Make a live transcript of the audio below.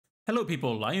Hello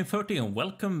people, I am 30 and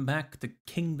welcome back to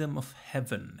Kingdom of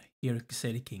Heaven, here at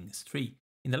Crusader Kings 3.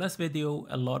 In the last video,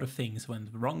 a lot of things went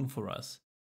wrong for us.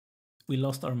 We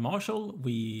lost our marshal,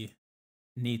 we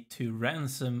need to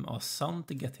ransom our son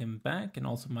to get him back, and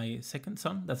also my second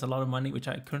son. That's a lot of money, which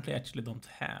I currently actually don't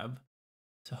have.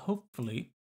 So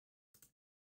hopefully,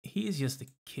 he is just a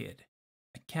kid.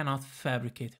 I cannot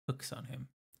fabricate hooks on him.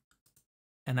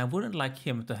 And I wouldn't like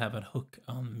him to have a hook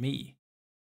on me.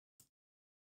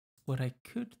 What I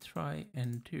could try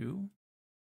and do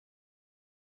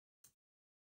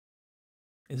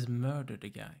is murder the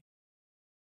guy.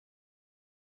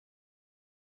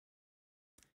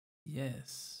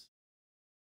 Yes.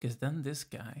 Because then this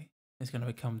guy is going to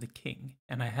become the king,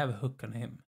 and I have a hook on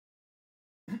him.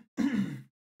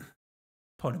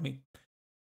 Pardon me.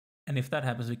 And if that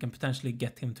happens, we can potentially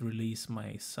get him to release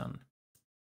my son.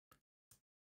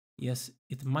 Yes,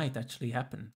 it might actually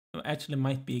happen. It actually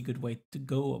might be a good way to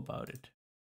go about it.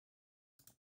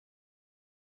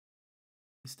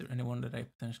 Is there anyone that I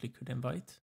potentially could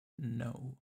invite?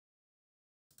 No.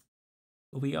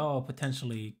 But we are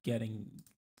potentially getting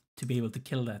to be able to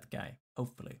kill that guy,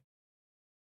 hopefully.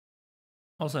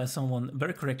 Also, as someone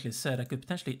very correctly said, I could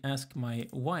potentially ask my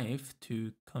wife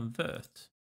to convert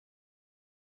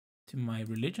to my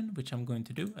religion, which I'm going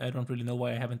to do. I don't really know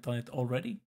why I haven't done it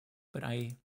already, but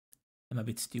I am a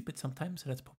bit stupid sometimes, so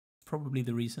that's probably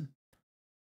the reason.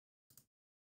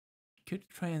 Could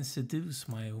try and seduce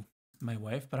my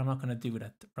wife, but I'm not going to do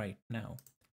that right now.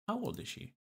 How old is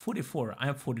she? 44.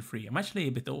 I'm 43. I'm actually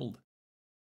a bit old.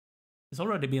 There's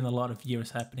already been a lot of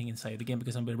years happening inside the game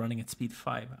because I've been running at speed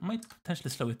 5. I might potentially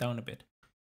slow it down a bit.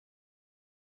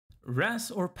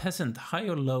 Ras or peasant, high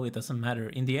or low, it doesn't matter.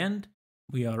 In the end,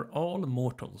 we are all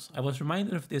mortals. I was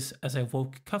reminded of this as I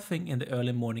woke coughing in the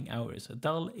early morning hours, a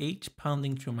dull ache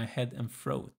pounding through my head and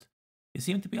throat. You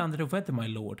seem to be under the weather, my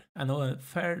lord. I know a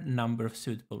fair number of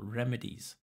suitable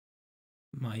remedies.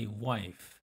 My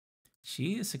wife.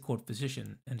 She is a court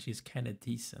physician and she's kind of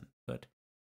decent, but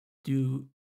do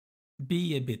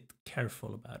be a bit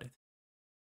careful about it.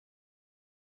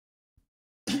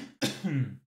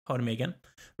 Pardon me again.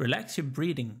 Relax your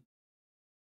breathing,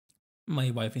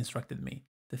 my wife instructed me.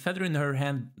 The feather in her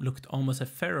hand looked almost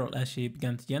feral as she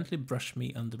began to gently brush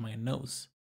me under my nose.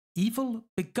 Evil,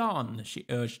 begone, she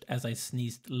urged as I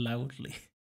sneezed loudly.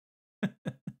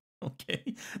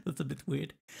 Okay, that's a bit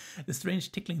weird. The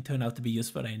strange tickling turned out to be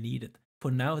just what I needed.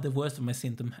 For now, the worst of my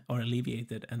symptoms are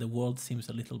alleviated and the world seems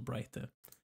a little brighter.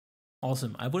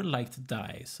 Awesome, I wouldn't like to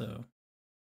die, so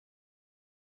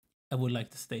I would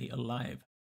like to stay alive.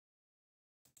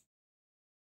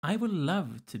 I would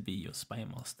love to be your spy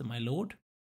master, my lord.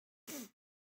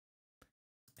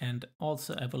 And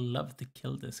also, I would love to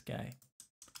kill this guy,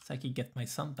 so I can get my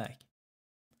son back.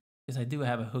 Because I do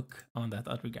have a hook on that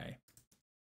other guy.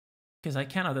 Because I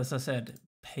cannot, as I said,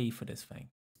 pay for this thing.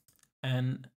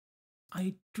 And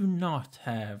I do not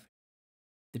have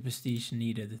the prestige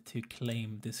needed to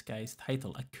claim this guy's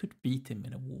title. I could beat him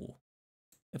in a war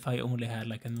if I only had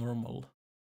like a normal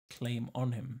claim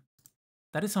on him.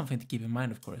 That is something to keep in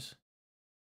mind, of course.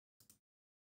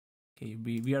 Okay,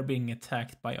 we are being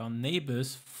attacked by our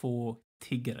neighbors for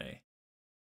Tigre,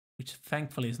 which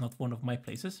thankfully is not one of my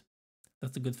places.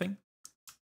 That's a good thing.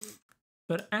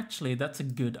 But actually, that's a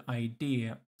good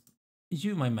idea.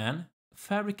 You, my man,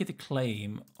 fabricate a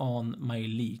claim on my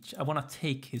leech. I want to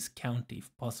take his county if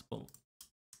possible.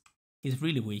 He's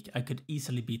really weak. I could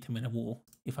easily beat him in a war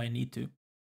if I need to.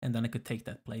 And then I could take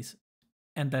that place.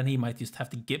 And then he might just have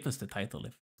to give us the title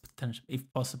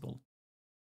if possible.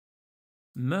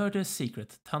 Murder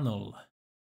secret tunnel.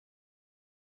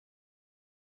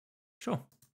 Sure.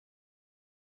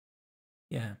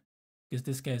 Yeah, because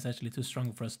this guy is actually too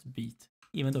strong for us to beat,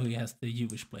 even though he has the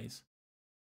Jewish place.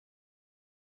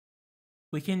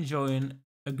 We can join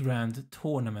a grand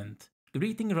tournament.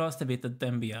 Greeting Rastavita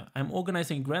Dembia. I'm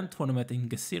organizing a grand tournament in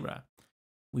Gezira.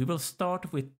 We will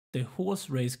start with the horse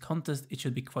race contest. It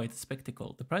should be quite a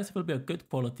spectacle. The prize will be of good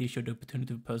quality should the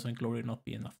opportunity for personal glory not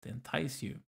be enough to entice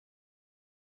you.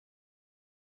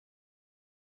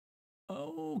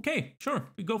 Okay, sure.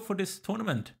 We go for this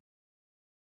tournament.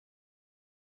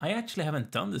 I actually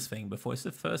haven't done this thing before. It's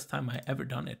the first time I ever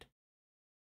done it.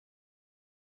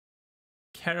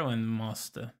 Caravan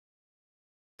Master.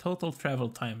 Total travel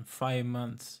time, 5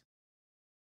 months.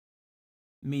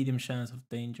 Medium chance of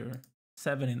danger.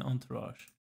 7 in entourage.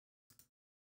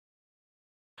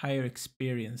 Higher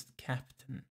experienced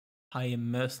captain. Higher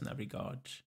mercenary guard.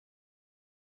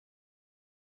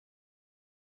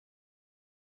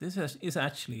 This is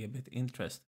actually a bit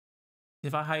interesting.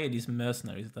 If I hire these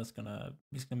mercenaries, it's gonna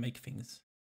make things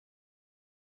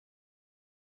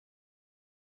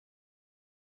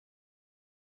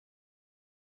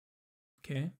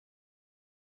Okay.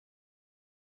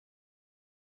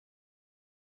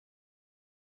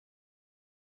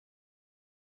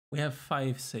 We have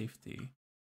 5 safety.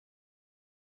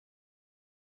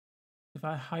 If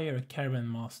I hire a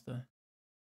caravan master.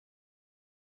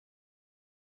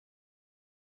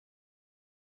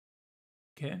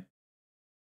 Okay.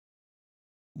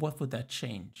 What would that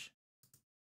change?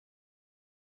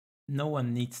 No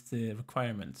one needs the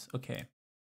requirements. Okay.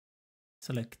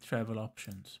 Select travel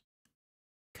options.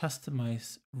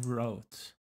 Customize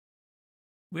route.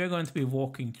 We are going to be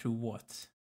walking through what?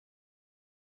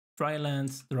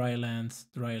 Drylands, drylands,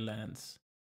 drylands.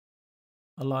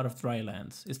 A lot of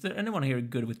drylands. Is there anyone here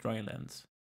good with drylands?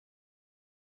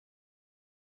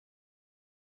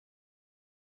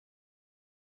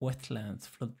 Wetlands,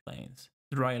 floodplains,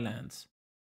 drylands.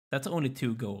 That's only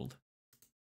 2 gold.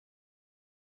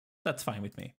 That's fine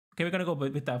with me. Okay, we're gonna go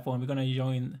with that one. We're gonna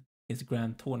join his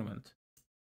grand tournament.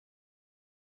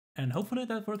 And hopefully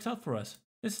that works out for us.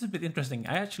 This is a bit interesting.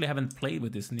 I actually haven't played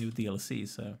with this new DLC,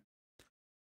 so.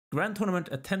 Grand Tournament,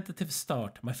 a tentative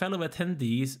start. My fellow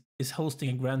attendees is hosting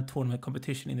a Grand Tournament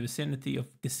competition in the vicinity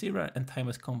of Gesira, and time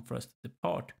has come for us to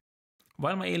depart.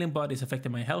 While my ailing body is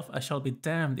affecting my health, I shall be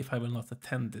damned if I will not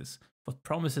attend this, what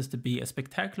promises to be a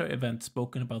spectacular event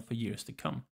spoken about for years to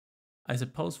come. I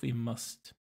suppose we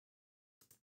must.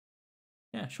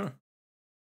 Yeah, sure.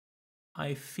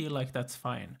 I feel like that's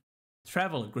fine.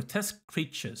 Travel, grotesque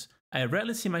creatures. I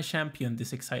rarely see my champion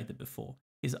this excited before.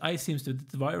 His eye seems to be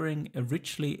devouring a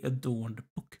richly adorned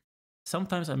book.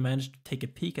 Sometimes I manage to take a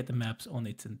peek at the maps on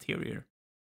its interior.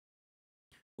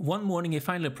 One morning he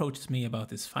finally approaches me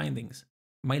about his findings.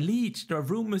 My liege, there are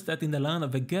rumors that in the land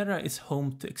of Vegera is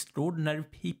home to extraordinary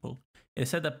people. It is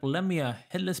said that Bolemia,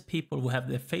 headless people who have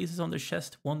their faces on their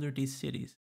chest, wander these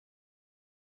cities.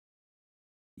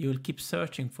 You will keep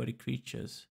searching for the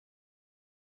creatures.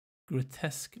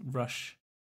 Grotesque rush.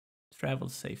 Travel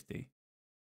safety.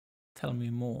 Tell me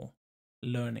more.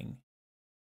 Learning.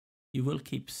 You will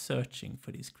keep searching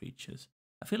for these creatures.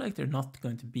 I feel like they're not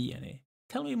going to be any.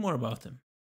 Tell me more about them.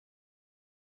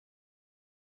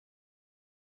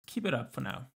 Keep it up for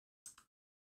now.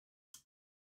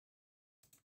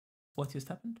 What just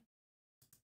happened?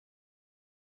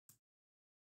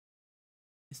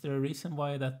 Is there a reason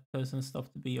why that person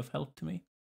stopped to be of help to me?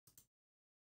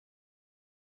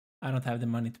 I don't have the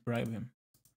money to bribe him.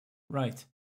 Right.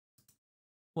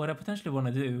 What I potentially want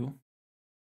to do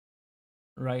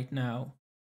right now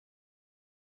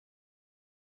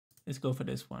is go for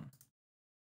this one.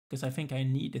 Because I think I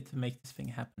need it to make this thing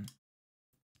happen.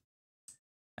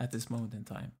 At this moment in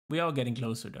time. We are getting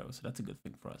closer though, so that's a good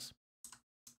thing for us.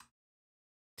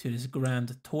 To this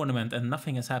grand tournament, and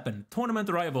nothing has happened. Tournament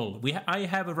arrival. I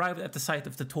have arrived at the site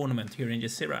of the tournament here in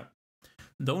Gesira.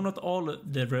 Though not all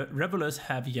the revelers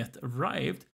have yet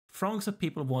arrived, throngs of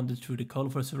people wander through the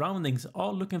colorful surroundings,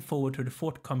 all looking forward to the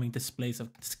forthcoming displays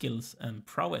of skills and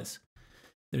prowess.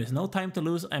 There is no time to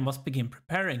lose. I must begin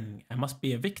preparing. I must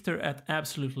be a victor at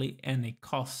absolutely any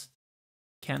cost.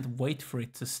 Can't wait for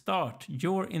it to start.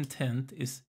 Your intent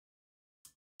is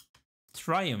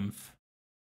triumph.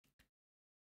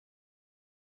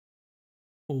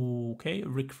 Okay,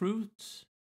 recruit.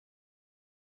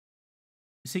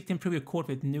 Seek to improve your court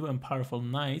with new and powerful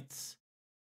knights.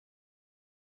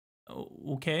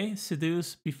 Okay,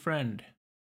 seduce, befriend.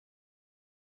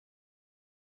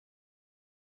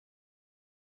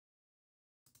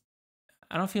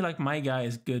 I don't feel like my guy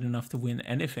is good enough to win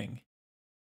anything.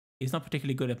 He's not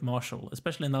particularly good at martial,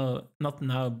 especially now, not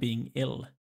now being ill.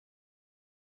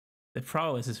 The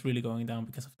prowess is really going down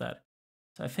because of that.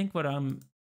 So I think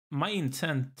my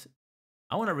intent,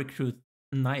 I want to recruit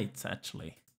knights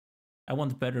actually. I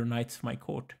want better knights for my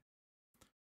court.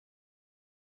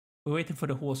 We're waiting for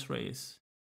the horse race.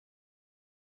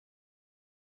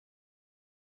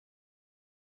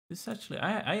 This actually,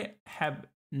 I have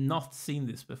not seen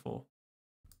this before.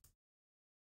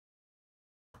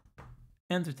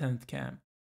 Enter tenant camp.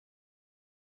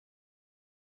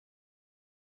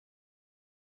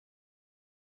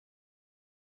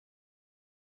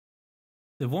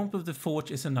 The warmth of the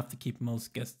forge is enough to keep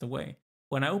most guests away.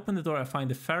 When I open the door, I find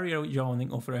the farrier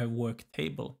yawning over her work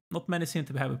table. Not many seem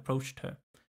to have approached her.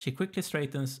 She quickly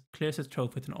straightens, clears her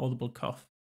throat with an audible cough.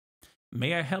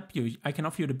 May I help you? I can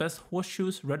offer you the best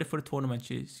horseshoes ready for the tournament,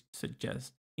 she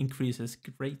suggests. Increases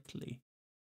greatly.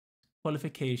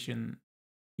 Qualification.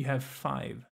 You have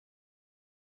 5.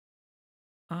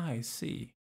 I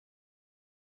see.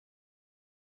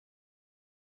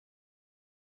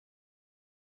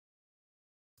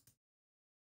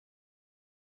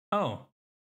 Oh,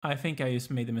 I think I just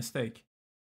made a mistake.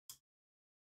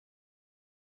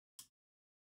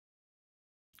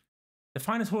 The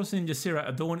finest horses in Jazeera,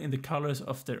 adorned in the colors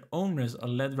of their owners, are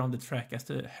led around the track as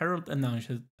the herald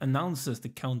announces the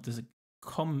countess'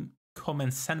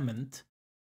 commencement.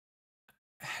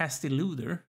 Hasty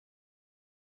Luder.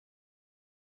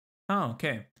 Oh,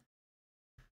 okay.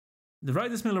 The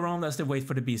riders mill around as they wait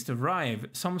for the beast to arrive,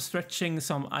 some stretching,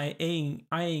 some eyeing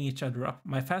each other up.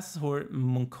 My fastest horse,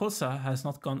 Moncosa, has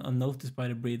not gone unnoticed by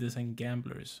the breeders and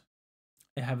gamblers.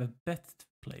 I have a bet to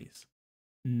place.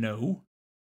 No.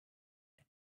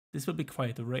 This will be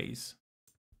quite a race.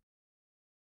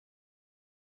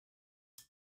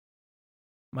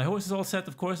 My horse is all set,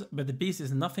 of course, but the beast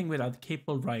is nothing without a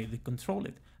capable rider to control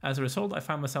it. As a result, I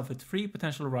find myself with 3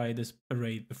 potential riders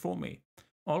arrayed before me,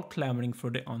 all clamoring for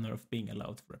the honor of being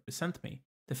allowed to represent me.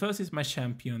 The first is my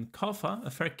champion, Kafa, a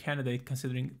fair candidate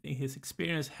considering his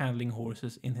experience handling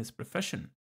horses in his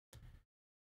profession.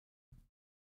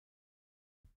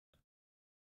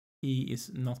 He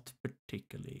is not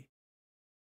particularly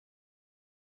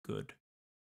good.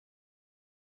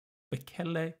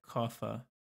 Bekele, Kafa,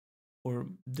 or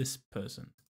this person.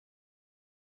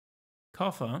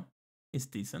 Kafa is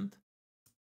decent.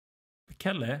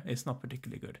 Bekele is not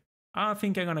particularly good. I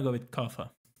think I'm gonna go with Kafa.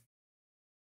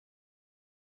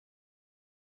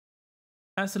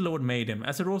 As the Lord made him,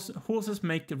 as the horses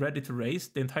make ready to race,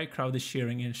 the entire crowd is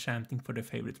cheering and chanting for their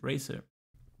favorite racer.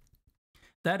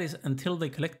 That is until they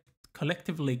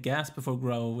collectively gasp before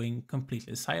growing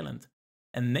completely silent.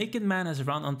 A naked man has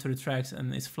run onto the tracks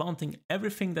and is flaunting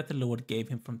everything that the Lord gave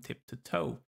him from tip to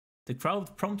toe. The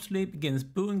crowd promptly begins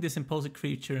booing this imposing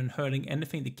creature and hurling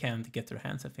anything they can to get their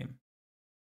hands at him.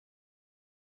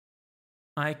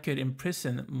 I could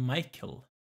imprison Michael.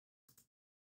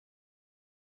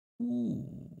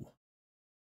 Ooh.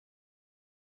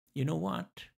 You know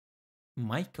what?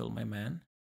 Michael, my man.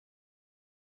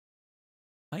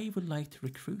 I would like to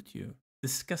recruit you.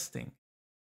 Disgusting.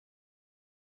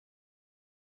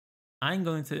 I'm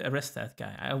going to arrest that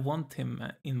guy. I want him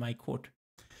in my court.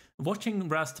 Watching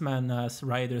Rastman's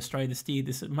rider stride the steed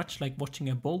is much like watching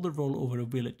a boulder roll over a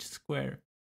village square.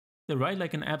 They ride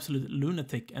like an absolute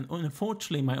lunatic, and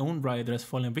unfortunately my own rider has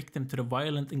fallen victim to the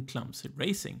violent and clumsy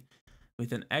racing.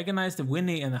 With an agonized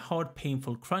whinny and a hard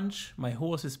painful crunch, my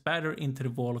horse is battered into the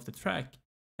wall of the track,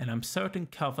 and I'm certain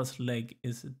Kafa's leg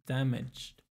is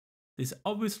damaged. This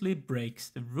obviously breaks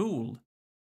the rule.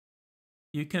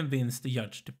 You convince the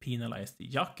judge to penalize the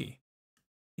jockey.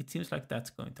 It seems like that's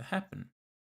going to happen.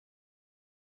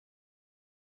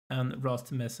 And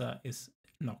Rastmesa is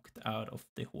knocked out of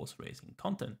the horse racing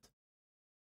content.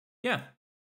 Yeah,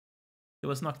 he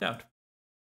was knocked out.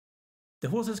 The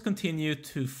horses continue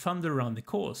to thunder around the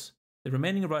course, the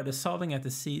remaining riders solving at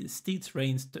the steed's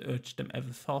reins to urge them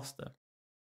ever faster.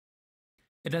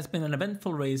 It has been an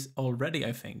eventful race already,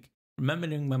 I think,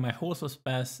 remembering when my horse was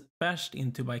bashed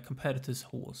into my competitor's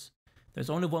horse. There's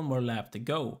only one more lap to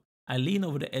go. I lean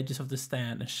over the edges of the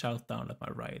stand and shout down at my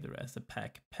rider as the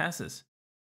pack passes.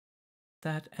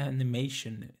 That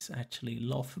animation is actually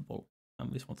laughable. I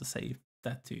just want to say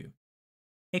that to you.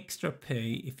 Extra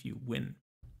pay if you win.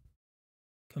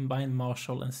 Combined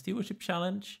martial and stewardship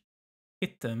challenge.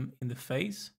 Hit them in the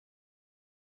face.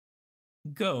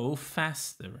 Go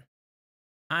faster.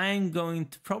 I'm going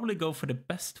to probably go for the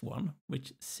best one,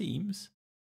 which seems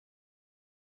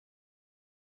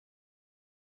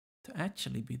to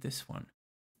actually be this one.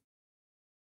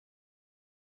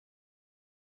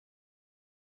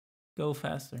 Go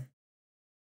faster.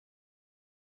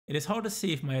 It is hard to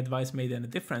see if my advice made any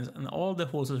difference, and all the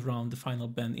horses round the final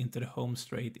bend into the home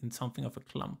straight in something of a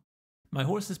clump. My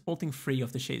horse is bolting free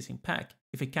of the chasing pack.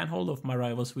 If it can hold off my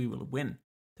rivals, we will win.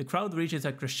 The crowd reaches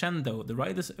a crescendo, the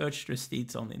riders urge their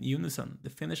steeds on in unison, the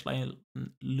finish line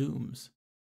looms.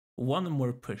 One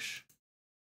more push.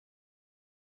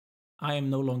 I am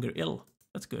no longer ill.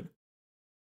 That's good.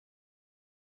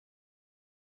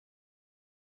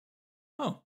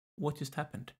 Oh, what just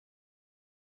happened?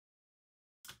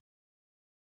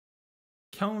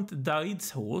 Count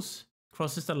Daid's horse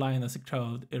crosses the line as the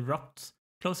crowd erupts,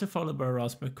 closely followed by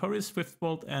Rasmus Curry's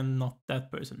Swiftbolt and not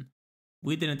that person.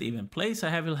 We didn't even place,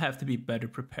 I will have to be better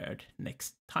prepared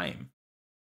next time.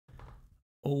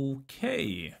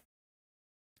 Okay.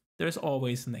 There's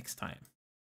always next time.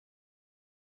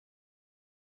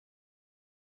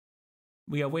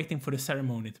 We are waiting for the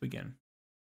ceremony to begin.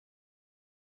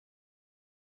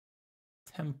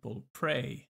 Temple,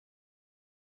 pray.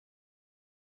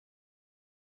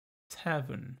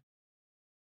 Tavern.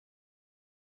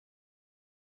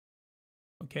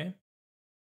 Okay.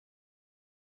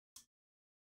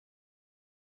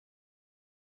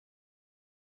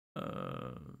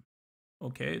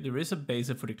 Okay, there is a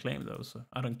basis for the claim though, so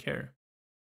I don't care.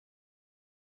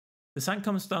 The sun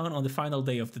comes down on the final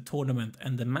day of the tournament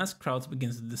and the mass crowds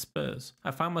begins to disperse.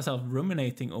 I find myself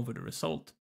ruminating over the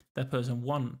result. That person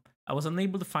won. I was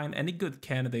unable to find any good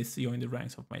candidates to join the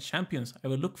ranks of my champions. I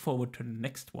will look forward to the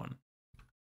next one.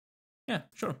 Yeah,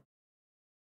 sure.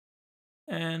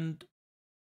 And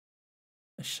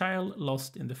a child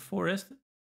lost in the forest.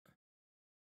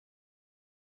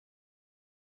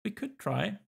 We could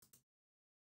try.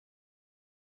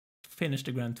 Finish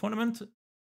the grand tournament.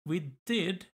 We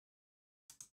did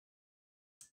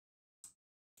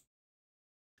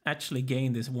actually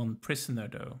gain this one prisoner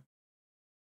though.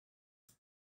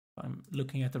 I'm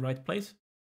looking at the right place,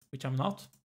 which I'm not.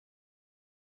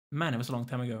 Man, it was a long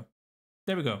time ago.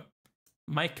 There we go.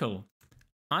 Michael,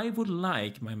 I would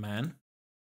like, my man,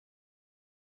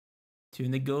 to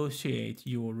negotiate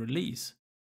your release.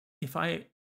 If I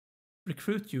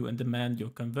recruit you and demand your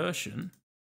conversion,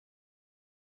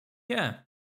 yeah,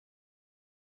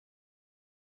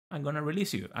 I'm gonna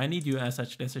release you. I need you as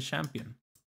actually as a champion.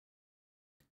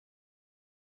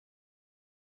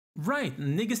 Right,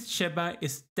 Nigist Sheba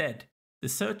is dead. The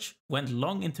search went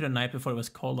long into the night before it was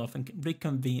called off and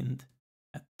reconvened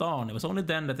at dawn. It was only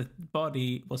then that the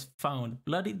body was found,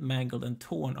 bloodied, mangled, and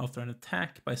torn after an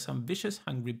attack by some vicious,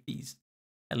 hungry beast.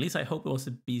 At least I hope it was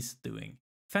the beast doing.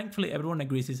 Thankfully, everyone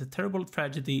agrees it's a terrible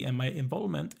tragedy, and my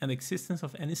involvement and the existence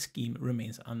of any scheme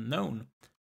remains unknown.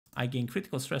 I gain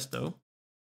critical stress, though.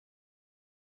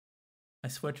 I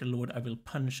swear to the Lord, I will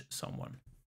punch someone.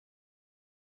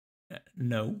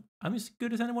 No, I'm as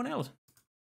good as anyone else.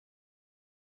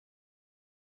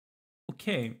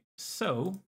 Okay,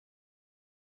 so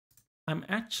I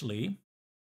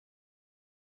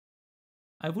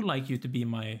would like you to be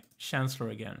my chancellor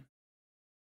again.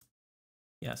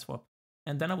 Yeah, swap.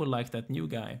 And then I would like that new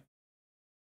guy.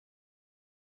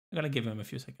 I'm gonna give him a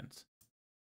few seconds.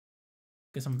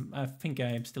 Because I think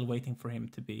I'm still waiting for him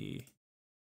to be...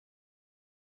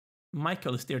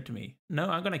 Michael is dear to me. No,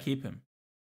 I'm gonna keep him.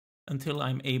 Until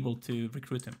I'm able to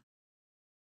recruit him.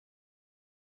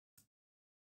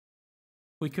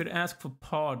 We could ask for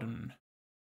pardon.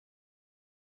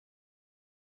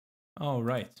 Oh,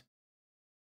 right.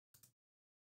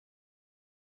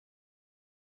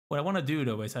 What I want to do,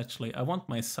 though, is actually, I want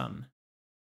my son.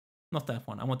 Not that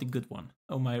one, I want the good one.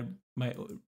 Oh, my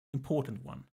important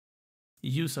one.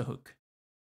 Use a hook.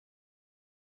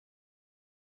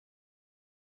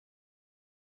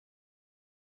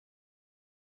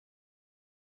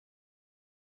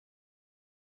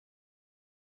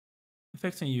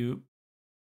 Effects on you.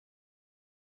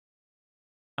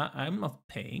 I'm not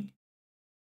paying.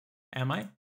 Am I?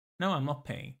 No, I'm not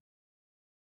paying.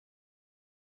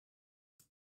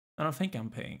 I don't think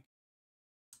I'm paying.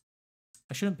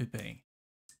 I shouldn't be paying.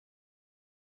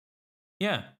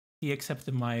 Yeah, he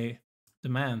accepted my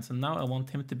demands, and now I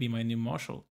want him to be my new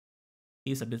marshal.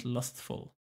 He's a bit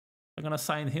lustful. I'm gonna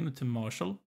assign him to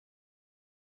marshal.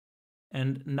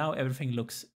 And now everything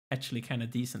looks actually kind of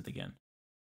decent again.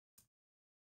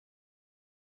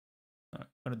 I'm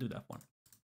gonna do that one.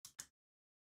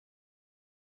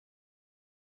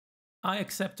 I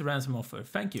accept the ransom offer,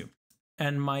 thank you.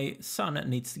 And my son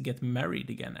needs to get married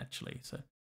again, actually. So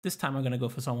this time I'm gonna go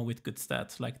for someone with good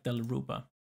stats, like Del Ruba.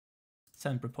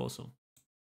 Send proposal.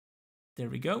 There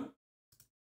we go.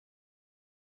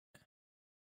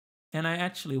 And I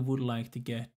actually would like to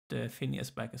get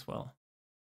Phineas back as well.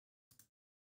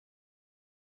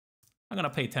 I'm gonna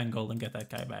pay 10 gold and get that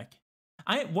guy back.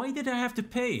 Why did I have to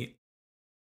pay?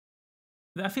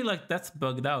 I feel like that's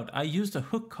bugged out. I used a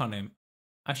hook on him.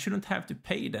 I shouldn't have to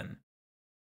pay then.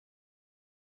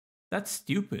 That's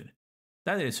stupid.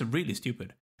 That is really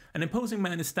stupid. An imposing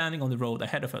man is standing on the road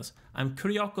ahead of us. I'm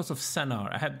Kyriakos of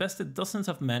Senar. I have bested dozens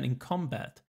of men in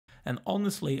combat. And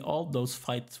honestly, all those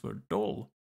fights were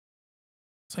dull.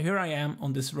 So here I am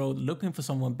on this road looking for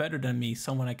someone better than me,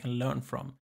 someone I can learn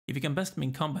from. If you can best me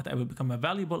in combat, I will become a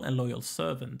valuable and loyal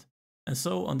servant. And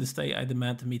so on this day, I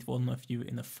demand to meet one of you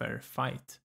in a fair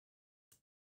fight.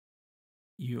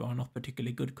 You are not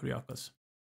particularly good, Kyriakos.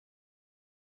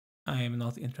 I am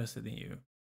not interested in you.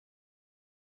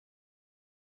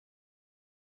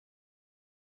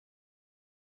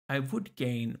 I would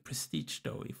gain prestige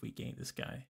though if we gain this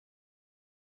guy.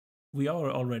 We are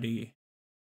already...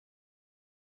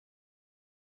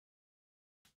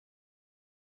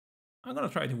 I'm gonna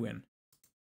try to win.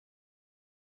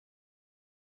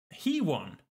 He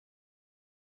won.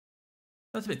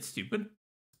 That's a bit stupid.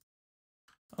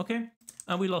 Okay,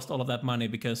 and we lost all of that money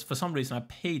because for some reason I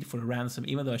paid for the ransom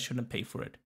even though I shouldn't pay for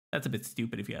it. That's a bit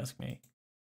stupid if you ask me.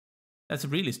 That's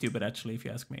really stupid actually if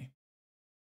you ask me.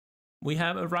 We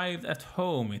have arrived at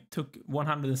home. It took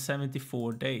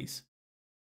 174 days.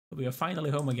 We are finally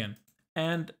home again.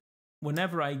 And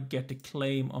whenever I get a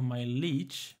claim on my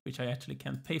leech, which I actually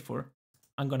can't pay for,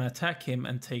 I'm gonna attack him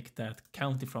and take that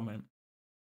county from him.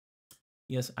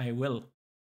 Yes, I will.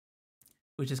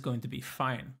 Which is going to be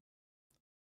fine.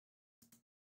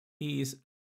 He is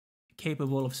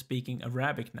capable of speaking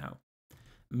Arabic now.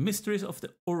 Mysteries of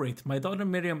the Orit. My daughter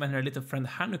Miriam and her little friend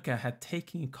Hanukkah had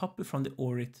taken a copy from the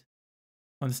Orit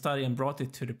on the study and brought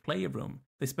it to the playroom.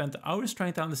 They spent hours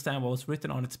trying to understand what was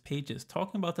written on its pages,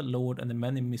 talking about the Lord and the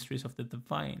many mysteries of the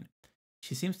divine.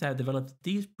 She seems to have developed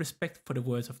deep respect for the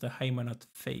words of the Haymanot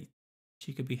faith.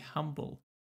 She could be humble.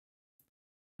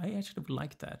 I actually would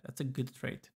like that. That's a good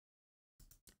trait.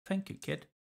 Thank you, kid.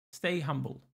 Stay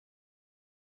humble.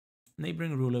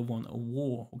 Neighboring ruler won a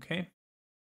war, okay?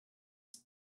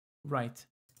 Right.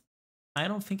 I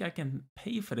don't think I can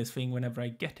pay for this thing whenever I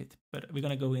get it, but we're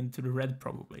gonna go into the red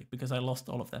probably, because I lost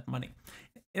all of that money.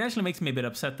 It actually makes me a bit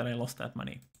upset that I lost that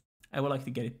money. I would like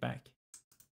to get it back.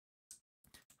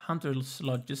 Hunter's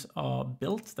lodges are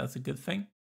built, that's a good thing.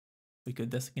 We could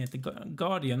designate the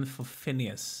guardian for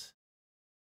Phineas.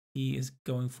 He is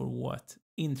going for what?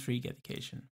 Intrigue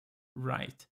education.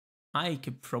 Right. I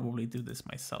could probably do this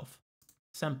myself.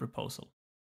 Send proposal.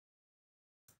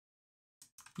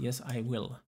 Yes, I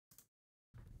will.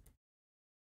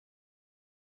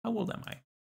 How old am I?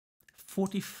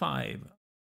 45.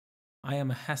 I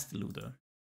am a Hasteluder.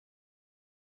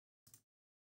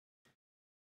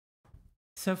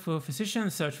 So for physician,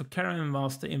 search for caravan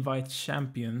master, invite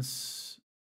champions.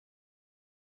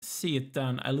 See it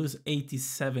done. I lose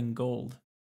 87 gold.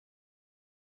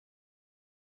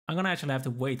 I'm gonna actually have to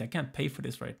wait. I can't pay for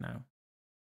this right now.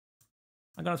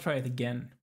 I'm gonna try it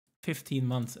again. 15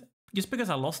 months. Just because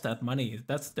I lost that money,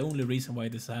 that's the only reason why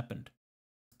this happened.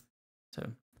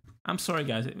 So, I'm sorry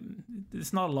guys,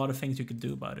 there's not a lot of things you could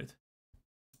do about it.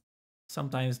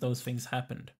 Sometimes those things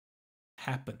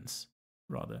happens,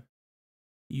 rather.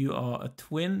 You are a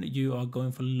twin, you are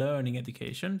going for learning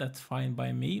education, that's fine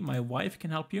by me. My wife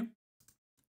can help you.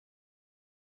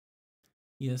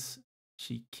 Yes,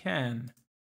 she can.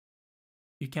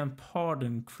 You can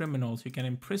pardon criminals, you can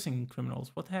imprison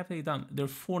criminals. What have they done? They're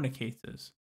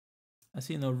fornicators. I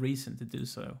see no reason to do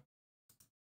so.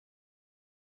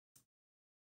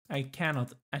 I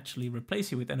cannot actually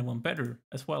replace you with anyone better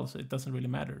as well, so it doesn't really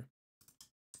matter.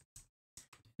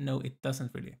 No, it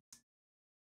doesn't really.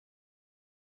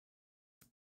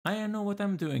 I know what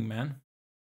I'm doing, man.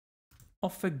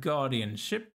 Offer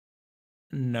guardianship?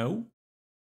 No.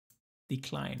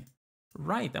 Decline.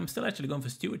 Right, I'm still actually going for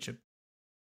stewardship.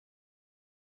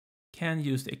 Can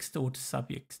use the extort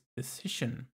subject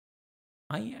decision.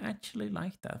 I actually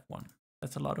like that one.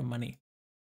 That's a lot of money.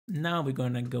 Now we're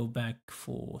gonna go back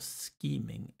for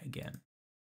scheming again.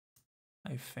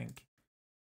 I think.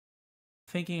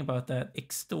 Thinking about that,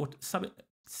 extort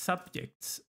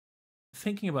subjects.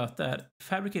 Thinking about that,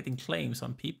 fabricating claims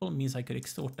on people means I could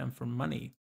extort them for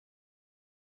money.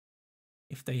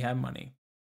 If they have money.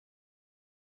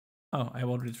 Oh, I've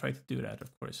already tried to do that,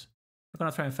 of course. I'm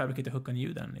gonna try and fabricate a hook on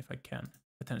you then, if I can,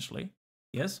 potentially.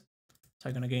 Yes. So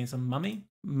I'm gonna gain some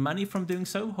money from doing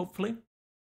so, hopefully.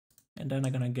 And then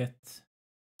I'm gonna get...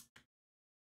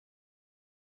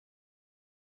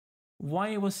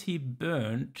 Why was he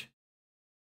burned?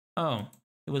 Oh,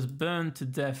 he was burned to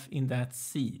death in that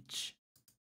siege.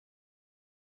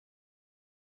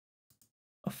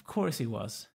 Of course he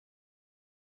was.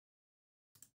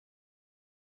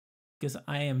 Because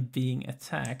I am being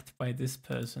attacked by this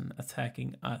person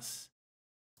attacking us.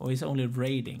 Or he's only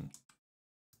raiding.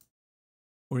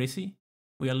 Or is he?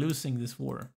 We are losing this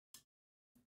war.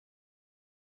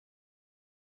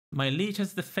 My liege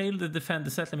has failed to defend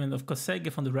the settlement of Crusader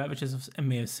from the ravages of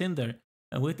Emir Cinder,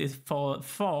 and with its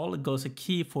fall goes a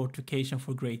key fortification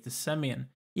for Great Semyon.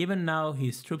 Even now,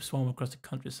 his troops swarm across the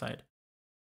countryside.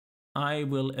 I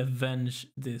will avenge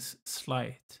this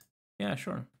slight. Yeah,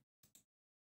 sure.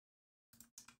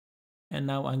 And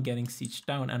now I'm getting sieged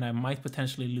down, and I might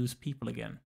potentially lose people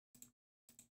again.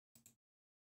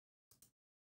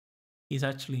 He's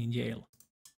actually in jail.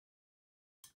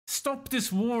 Stop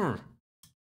this war!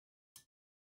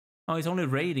 Oh, he's only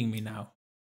raiding me now.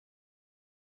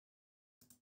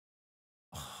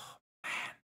 Oh,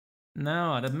 man.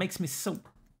 No, that makes me so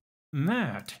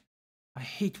mad. I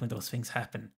hate when those things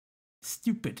happen.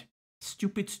 Stupid.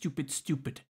 Stupid, stupid,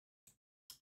 stupid.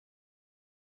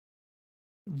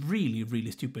 Really,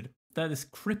 really stupid. That is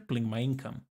crippling my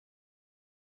income.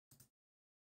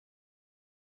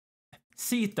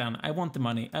 See it done. I want the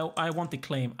money. I want the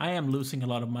claim. I am losing a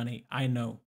lot of money. I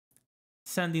know.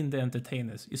 Send in the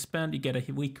entertainers. You spend, you get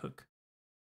a weak hook.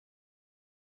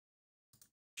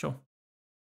 Sure.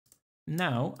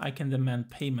 Now I can demand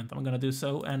payment. I'm gonna do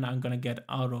so, and I'm gonna get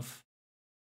out of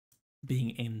being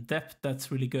in debt. That's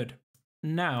really good.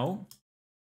 Now,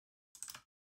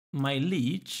 my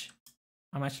liege,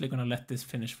 I'm actually gonna let this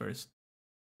finish first.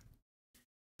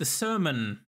 The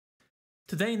sermon.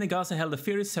 Today, Nagase held a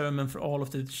furious sermon for all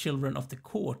of the children of the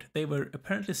court. They were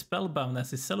apparently spellbound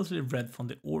as he zealously read from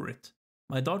the Orit.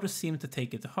 My daughter seemed to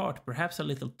take it to heart, perhaps a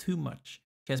little too much.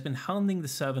 She has been hounding the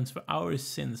servants for hours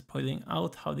since, pointing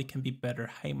out how they can be better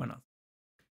Haimanath.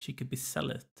 She could be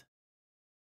zealot.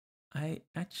 I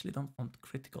actually don't want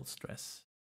critical stress.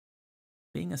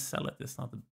 Being a zealot is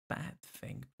not a bad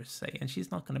thing per se, and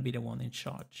she's not going to be the one in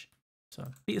charge. So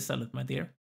be a zealot, my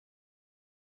dear.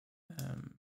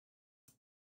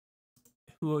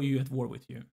 Who are you at war with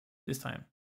you this time?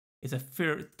 It's a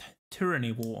fair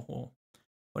tyranny war, or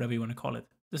whatever you want to call it.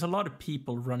 There's a lot of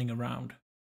people running around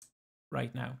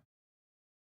right now,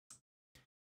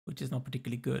 which is not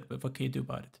particularly good, but what can you do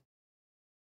about it?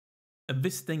 A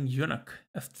visiting eunuch.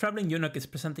 A traveling eunuch is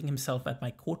presenting himself at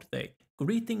my court today.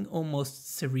 Greeting,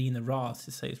 almost serene Ras,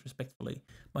 he says respectfully.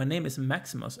 My name is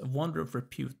Maximus, a wanderer of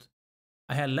repute.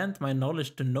 I had lent my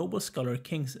knowledge to noble scholar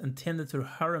kings and tended to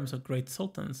harems of great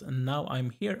sultans, and now I am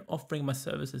here offering my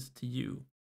services to you.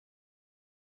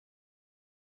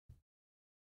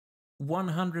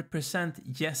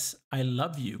 100% yes, I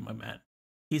love you, my man.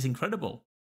 He's incredible.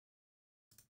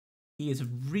 He is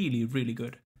really, really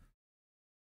good.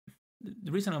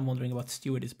 The reason I'm wondering about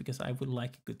steward is because I would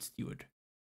like a good steward.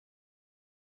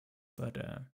 But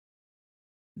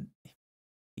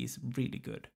he's really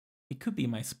good. He could be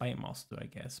my spy master, I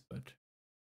guess, but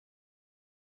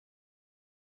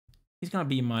he's gonna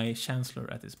be my chancellor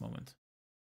at this moment.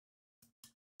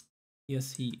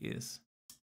 Yes, he is.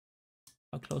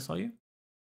 How close are you?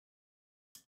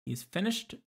 He's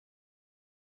finished.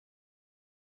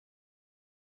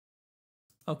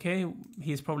 Okay,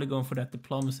 he's probably going for that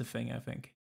diplomacy thing, I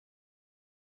think.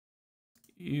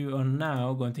 You are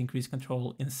now going to increase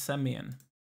control in Semian.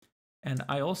 And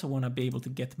I also want to be able to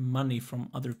get money from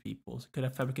other people. So could I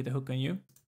fabricate a hook on you?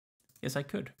 Yes, I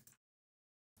could.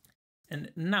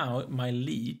 And now, my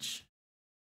liege,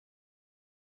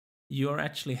 you're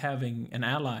actually having an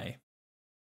ally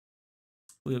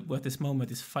who at this moment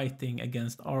is fighting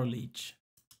against our liege.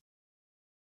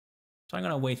 So I'm going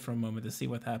to wait for a moment to see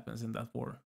what happens in that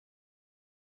war.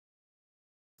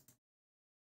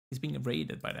 He's being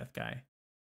raided by that guy.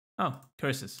 Oh,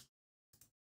 curses.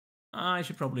 I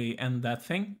should probably end that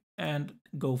thing and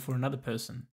go for another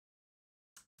person.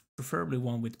 Preferably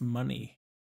one with money.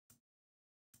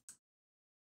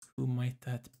 Who might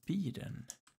that be then?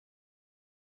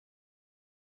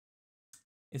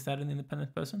 Is that an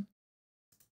independent person?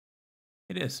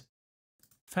 It is.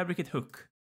 Fabricate hook.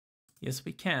 Yes,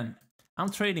 we can. I'm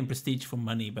trading prestige for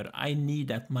money, but I need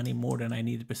that money more than I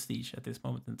need prestige at this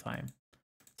moment in time.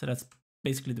 So that's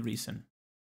basically the reason.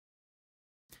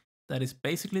 That is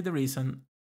basically the reason.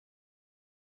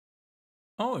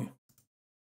 Oh.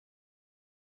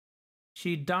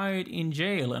 She died in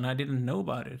jail and I didn't know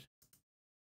about it.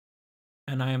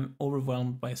 And I am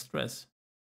overwhelmed by stress.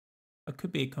 I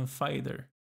could be a confider.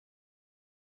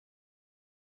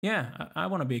 Yeah, I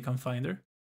want to be a confider.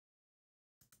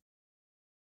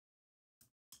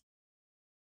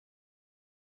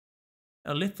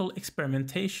 A little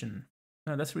experimentation.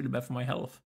 No, that's really bad for my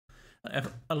health.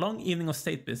 A long evening of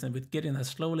state business with Gideon has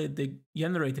slowly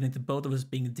degenerated into both of us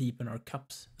being deep in our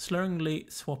cups,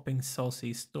 slurringly swapping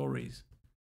saucy stories.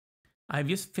 I have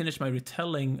just finished my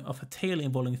retelling of a tale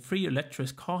involving 3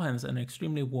 lecherous Kahans and an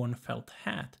extremely worn felt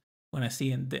hat when I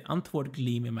see the untoward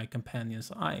gleam in my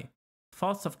companion's eye.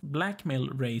 Thoughts of blackmail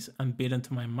race unbidden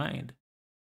to my mind.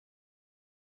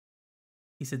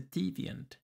 He's a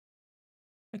deviant.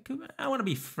 I want to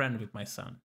be friend with my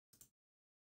son.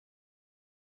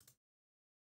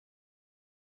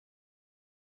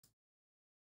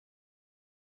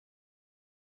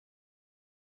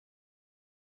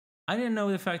 I didn't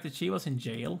know the fact that she was in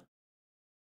jail.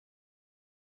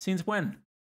 Since when?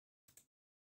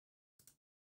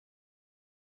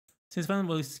 Since when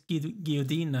was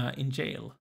Giudina in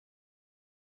jail?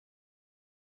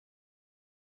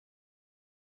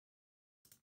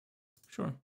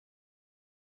 Sure.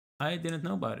 I didn't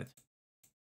know about it.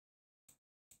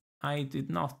 I did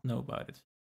not know about it.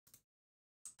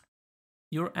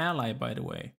 Your ally, by the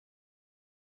way,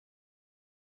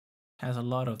 has a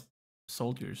lot of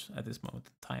soldiers at this moment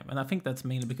in time. And I think that's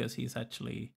mainly because he's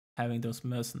actually having those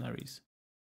mercenaries.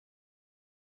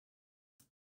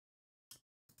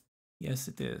 Yes,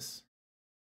 it is.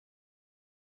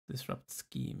 Disrupt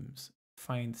schemes.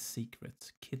 Find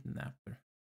secrets. Kidnapper.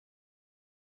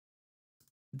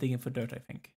 Digging for dirt, I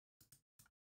think.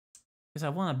 Because I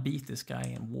want to beat this guy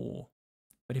in war.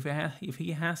 But if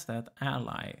he has that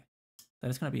ally,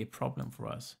 that is going to be a problem for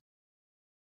us.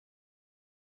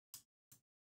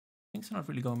 Things are not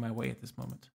really going my way at this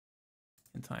moment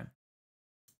in time.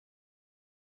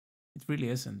 It really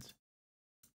isn't.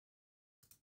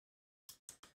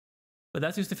 But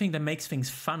that's just the thing that makes things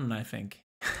fun, I think.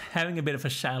 Having a bit of a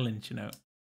challenge, you know.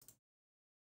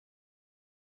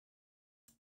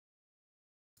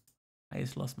 I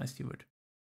just lost my steward.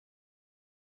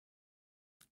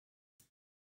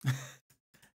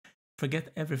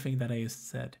 Forget everything that I just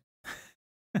said.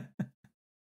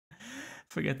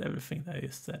 Forget everything that I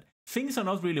just said. Things are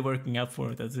not really working out for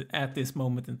us at this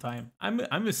moment in time.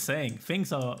 I'm just saying,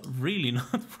 things are really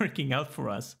not working out for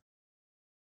us.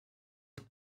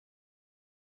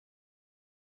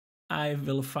 I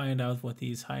will find out what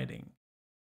he's hiding.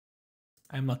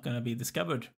 I'm not gonna be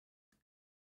discovered.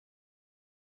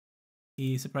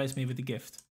 He surprised me with a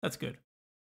gift. That's good.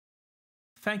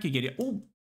 Thank you, Gideon. Oh,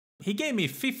 he gave me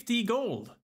 50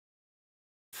 gold.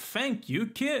 Thank you,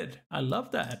 kid. I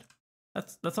love that.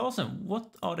 That's awesome.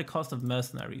 What are the cost of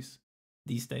mercenaries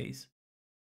these days?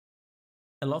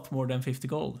 A lot more than 50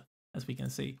 gold, as we can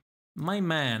see. My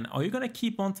man, are you gonna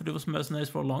keep on to those mercenaries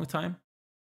for a long time?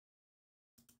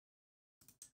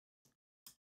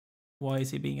 Why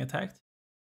is he being attacked?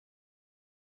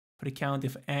 For the County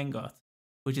of Angot,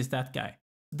 which is that guy.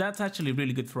 That's actually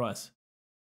really good for us.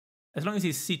 As long as he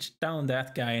sieged down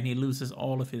that guy and he loses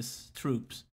all of his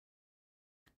troops,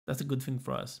 that's a good thing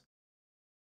for us.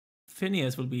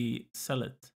 Phineas will be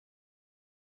zealot.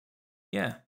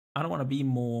 Yeah, I don't want to be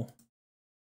more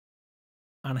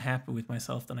unhappy with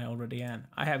myself than I already am.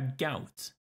 I have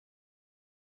gout.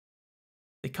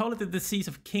 They call it the disease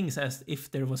of kings, as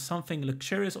if there was something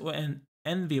luxurious or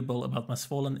enviable about my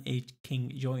swollen aged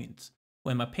king joints.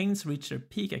 When my pains reach their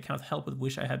peak, I cannot help but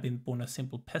wish I had been born a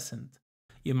simple peasant.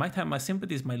 You might have my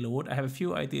sympathies, my lord. I have a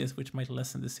few ideas which might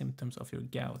lessen the symptoms of your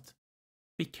gout.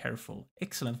 Be careful.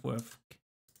 Excellent work.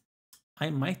 I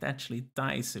might actually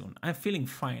die soon. I'm feeling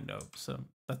fine though, so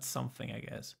that's something, I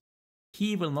guess.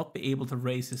 He will not be able to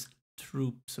raise his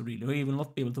troops really, or he will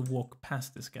not be able to walk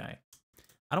past this guy.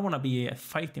 I don't want to be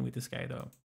fighting with this guy though,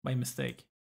 by mistake.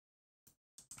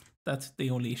 That's the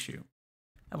only issue.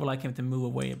 I would like him to move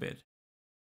away a bit.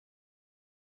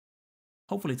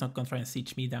 Hopefully it's not going to try and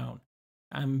siege me down.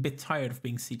 I'm a bit tired of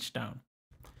being sieged down.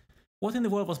 What in the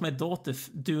world was my daughter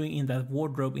doing in that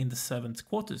wardrobe in the servants'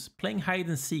 quarters? Playing hide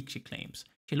and seek, she claims.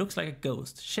 She looks like a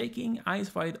ghost, shaking,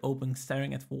 eyes wide open,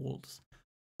 staring at walls.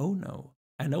 Oh no,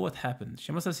 I know what happened.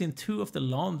 She must have seen two of the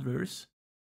launderers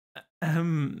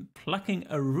plucking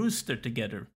a rooster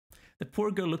together. The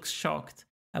poor girl looks shocked.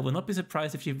 I will not be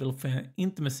surprised if she will find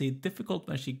intimacy difficult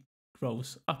when she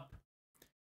grows up.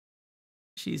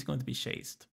 She's going to be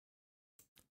chased.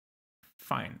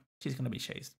 Fine, she's going to be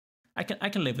chased. I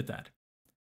can live with that.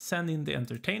 Send in the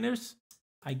entertainers.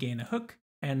 I gain a hook,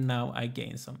 and now I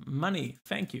gain some money.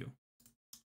 Thank you.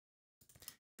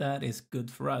 That is good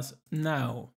for us.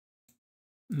 Now,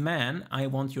 man, I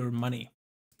want your money,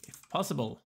 if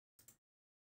possible.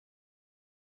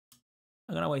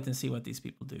 I'm gonna wait and see what these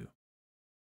people do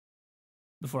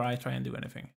before I try and do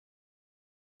anything.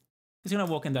 He's gonna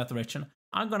walk in that direction.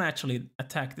 I'm gonna actually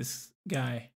attack this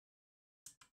guy.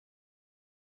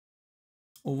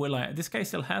 Or will I? This guy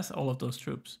still has all of those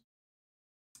troops.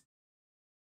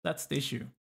 That's the issue.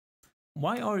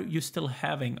 Why are you still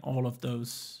having all of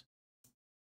those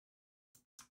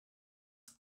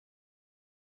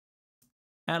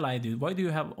ally dude? Why do you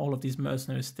have all of these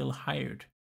mercenaries still hired?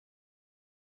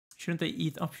 Shouldn't they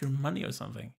eat up your money or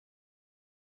something?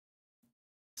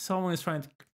 Someone is trying to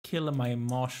kill my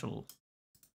marshal.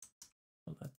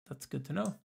 Well, that's good to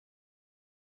know.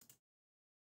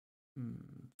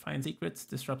 Find secrets,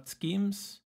 disrupt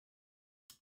schemes.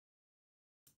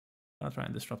 I'll try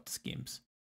and disrupt the schemes.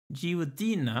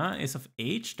 Giudina is of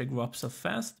age to grow up so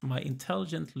fast. My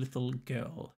intelligent little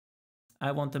girl.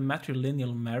 I want a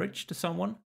matrilineal marriage to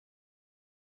someone.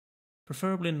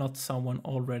 Preferably not someone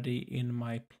already in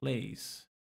my place.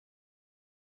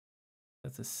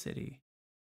 That's a city.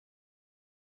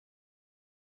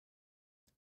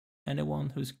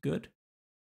 Anyone who's good?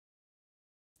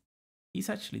 He's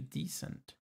actually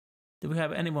decent. Do we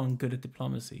have anyone good at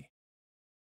diplomacy?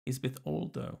 He's a bit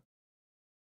old though.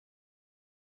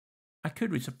 I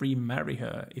could remarry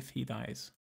her if he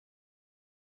dies.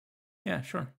 Yeah,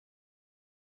 sure.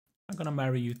 I'm gonna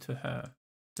marry you to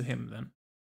him then.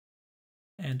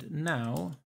 And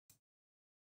now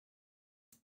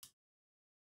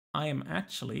I am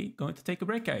actually going to take a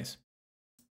break, guys.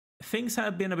 Things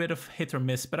have been a bit of hit or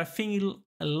miss, but I feel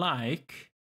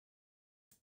like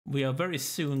we are very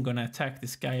soon gonna attack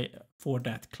this guy for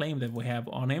that claim that we have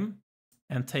on him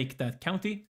and take that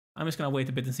county. I'm just gonna wait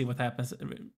a bit and see what happens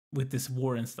with this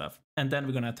war and stuff. And then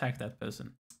we're gonna attack that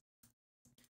person.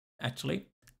 Actually,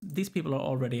 these people are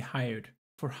already hired.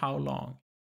 For how long?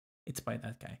 It's by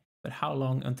that guy. But how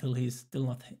long until he's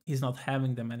not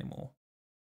having them anymore?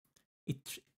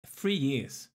 3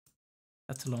 years.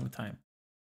 That's a long time.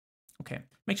 Okay.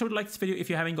 Make sure to like this video if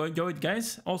you haven't enjoyed,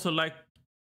 guys. Also like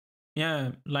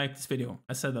this video.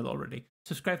 I said that already.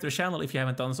 Subscribe to the channel if you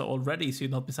haven't done so already so you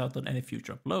don't miss out on any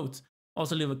future uploads.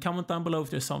 Also leave a comment down below if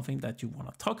there's something that you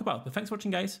want to talk about. But thanks for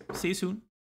watching, guys. See you soon.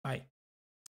 Bye.